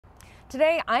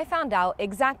Today, I found out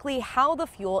exactly how the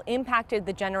fuel impacted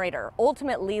the generator,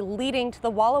 ultimately leading to the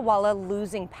Walla Walla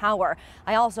losing power.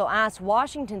 I also asked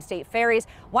Washington State Ferries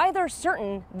why they're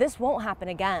certain this won't happen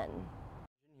again.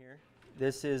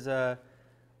 This is about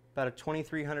a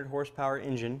 2,300 horsepower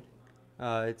engine.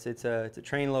 It's a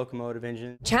train locomotive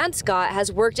engine. Chad Scott has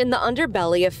worked in the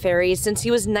underbelly of ferries since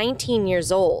he was 19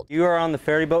 years old. You are on the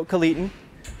ferryboat Kaleetan.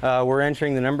 We're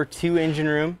entering the number 2 engine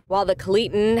room. While the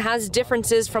Kaleetan has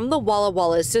differences from the Walla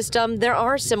Walla system, there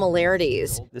are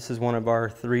similarities. This is one of our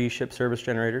 3 ship service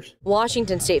generators.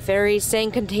 Washington State Ferries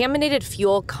saying contaminated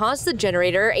fuel caused the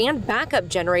generator and backup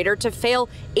generator to fail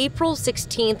April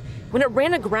 16th when it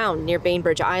ran aground near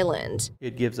Bainbridge Island.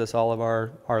 It gives us all of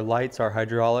our lights, our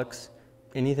hydraulics.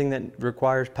 Anything that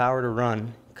requires power to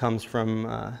run comes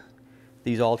from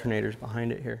these alternators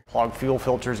behind it here. Clogged fuel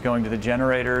filters going to the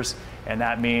generators, and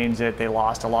that means that they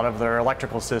lost a lot of their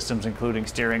electrical systems, including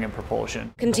steering and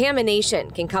propulsion.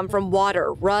 Contamination can come from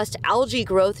water, rust, algae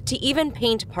growth, to even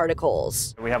paint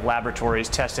particles. We have laboratories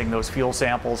testing those fuel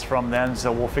samples from then,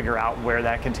 so we'll figure out where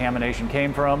that contamination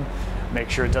came from, make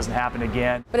sure it doesn't happen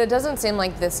again. But it doesn't seem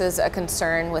like this is a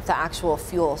concern with the actual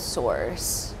fuel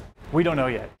source. We don't know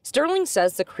yet. Sterling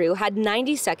says the crew had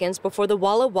 90 seconds before the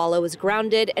Walla Walla was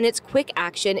grounded, and its quick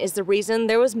action is the reason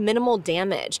there was minimal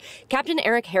damage. Captain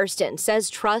Eric Hairston says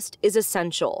trust is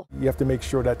essential. You have to make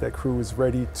sure that that crew is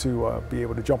ready to be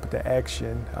able to jump into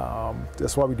action.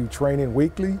 That's why we do training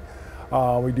weekly.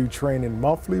 We do training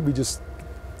monthly. We just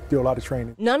do a lot of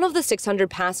training. None of the 600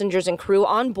 passengers and crew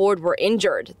on board were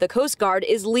injured. The Coast Guard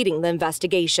is leading the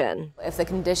investigation. If the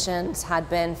conditions had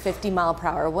been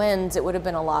 50-mile-per-hour winds, it would have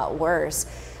been a lot worse.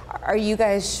 Are you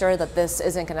guys sure that this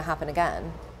isn't going to happen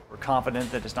again? We're confident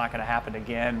that it's not going to happen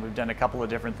again. We've done a couple of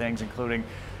different things, including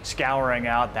scouring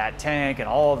out that tank and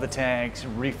all of the tanks,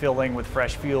 refilling with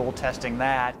fresh fuel, testing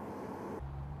that.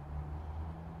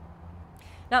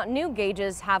 Now, new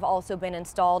gauges have also been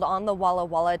installed on the Walla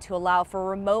Walla to allow for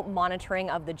remote monitoring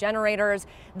of the generators.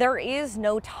 There is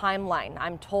no timeline,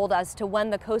 I'm told, as to when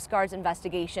the Coast Guard's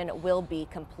investigation will be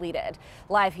completed.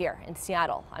 Live here in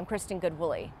Seattle, I'm Kristen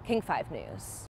Goodwillie, King 5 News.